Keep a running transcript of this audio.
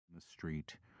the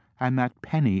street, and that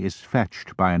penny is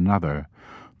fetched by another,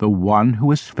 the one who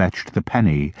has fetched the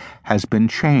penny has been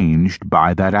changed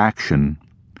by that action.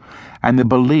 And the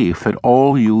belief that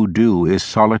all you do is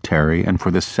solitary and for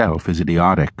the self is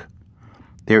idiotic.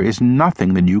 There is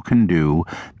nothing that you can do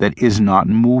that is not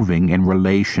moving in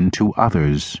relation to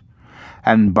others.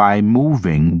 And by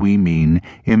moving we mean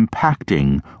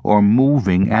impacting or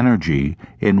moving energy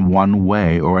in one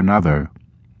way or another.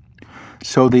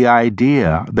 So the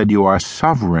idea that you are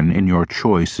sovereign in your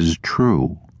choice is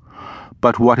true.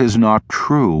 But what is not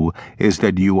true is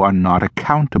that you are not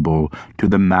accountable to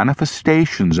the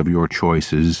manifestations of your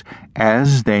choices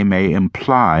as they may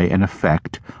imply an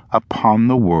effect upon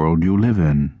the world you live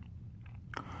in.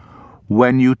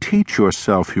 When you teach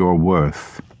yourself your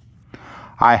worth,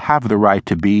 I have the right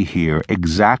to be here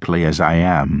exactly as I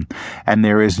am, and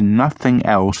there is nothing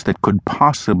else that could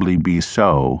possibly be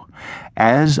so.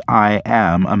 As I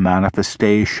am a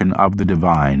manifestation of the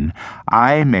divine,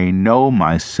 I may know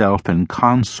myself in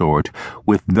consort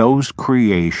with those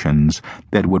creations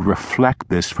that would reflect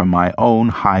this for my own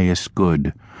highest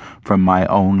good, for my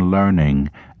own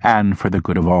learning, and for the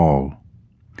good of all.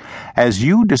 As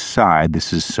you decide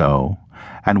this is so,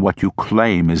 and what you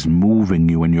claim is moving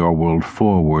you in your world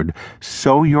forward,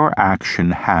 so your action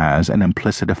has an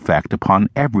implicit effect upon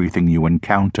everything you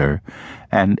encounter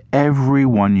and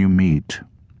everyone you meet.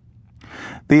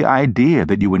 The idea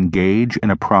that you engage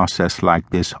in a process like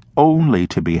this only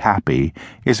to be happy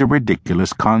is a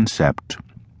ridiculous concept.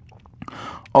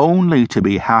 Only to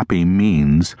be happy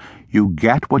means you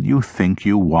get what you think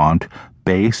you want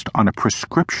based on a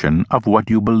prescription of what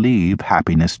you believe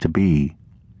happiness to be.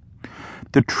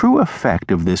 The true effect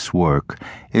of this work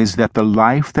is that the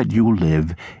life that you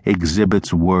live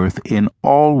exhibits worth in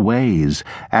all ways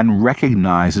and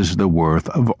recognizes the worth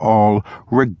of all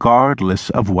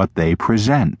regardless of what they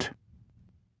present.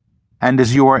 And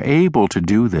as you are able to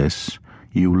do this,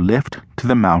 you lift to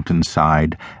the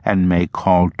mountainside and may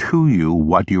call to you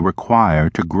what you require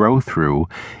to grow through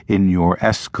in your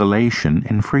escalation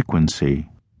in frequency.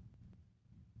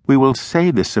 We will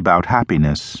say this about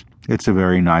happiness. It's a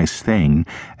very nice thing,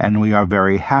 and we are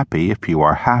very happy if you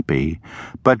are happy,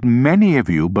 but many of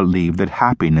you believe that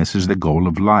happiness is the goal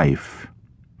of life.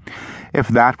 If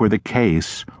that were the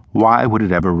case, why would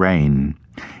it ever rain?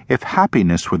 If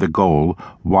happiness were the goal,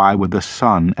 why would the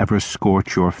sun ever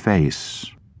scorch your face?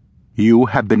 You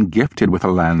have been gifted with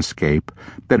a landscape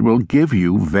that will give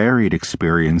you varied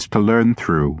experience to learn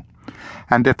through.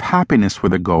 And if happiness were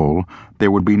the goal,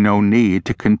 there would be no need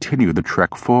to continue the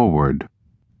trek forward.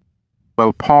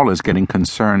 Well, Paul is getting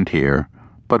concerned here,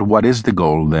 but what is the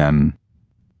goal then?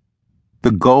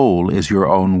 The goal is your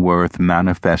own worth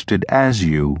manifested as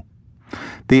you.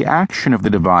 The action of the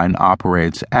divine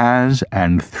operates as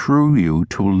and through you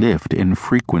to lift in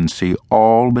frequency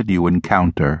all that you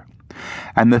encounter.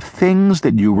 And the things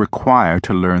that you require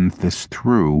to learn this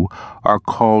through are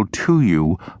called to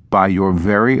you by your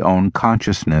very own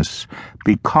consciousness,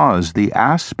 because the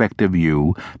aspect of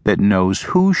you that knows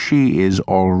who she is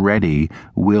already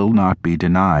will not be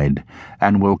denied,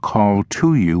 and will call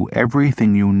to you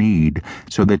everything you need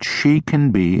so that she can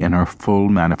be in her full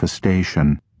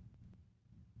manifestation.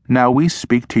 Now we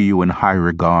speak to you in high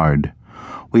regard.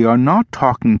 We are not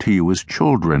talking to you as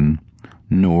children,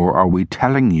 nor are we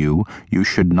telling you you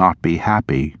should not be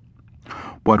happy.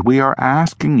 What we are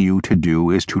asking you to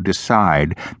do is to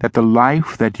decide that the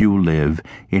life that you live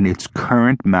in its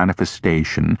current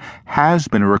manifestation has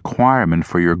been a requirement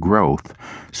for your growth,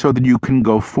 so that you can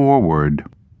go forward.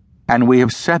 And we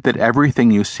have said that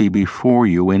everything you see before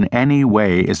you in any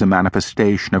way is a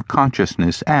manifestation of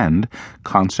consciousness, and,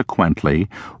 consequently,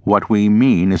 what we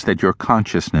mean is that your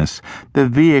consciousness, the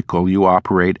vehicle you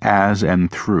operate as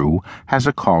and through, has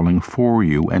a calling for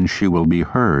you, and she will be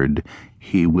heard.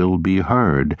 He will be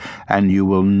heard, and you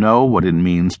will know what it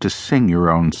means to sing your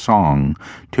own song,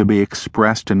 to be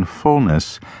expressed in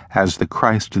fullness as the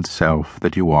Christ itself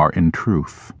that you are in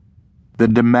truth. The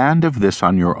demand of this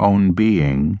on your own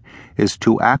being is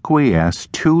to acquiesce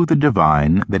to the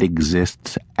divine that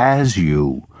exists as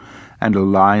you and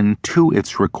align to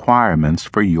its requirements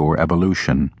for your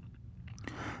evolution.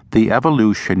 The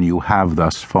evolution you have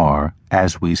thus far,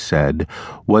 as we said,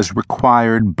 was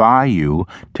required by you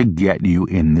to get you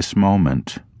in this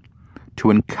moment,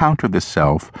 to encounter the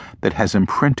self that has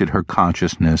imprinted her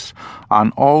consciousness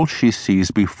on all she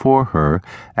sees before her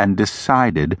and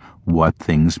decided what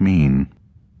things mean.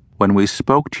 When we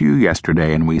spoke to you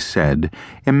yesterday and we said,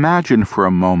 imagine for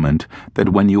a moment that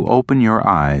when you open your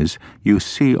eyes, you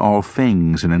see all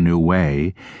things in a new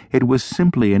way, it was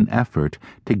simply an effort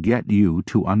to get you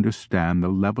to understand the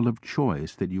level of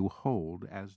choice that you hold as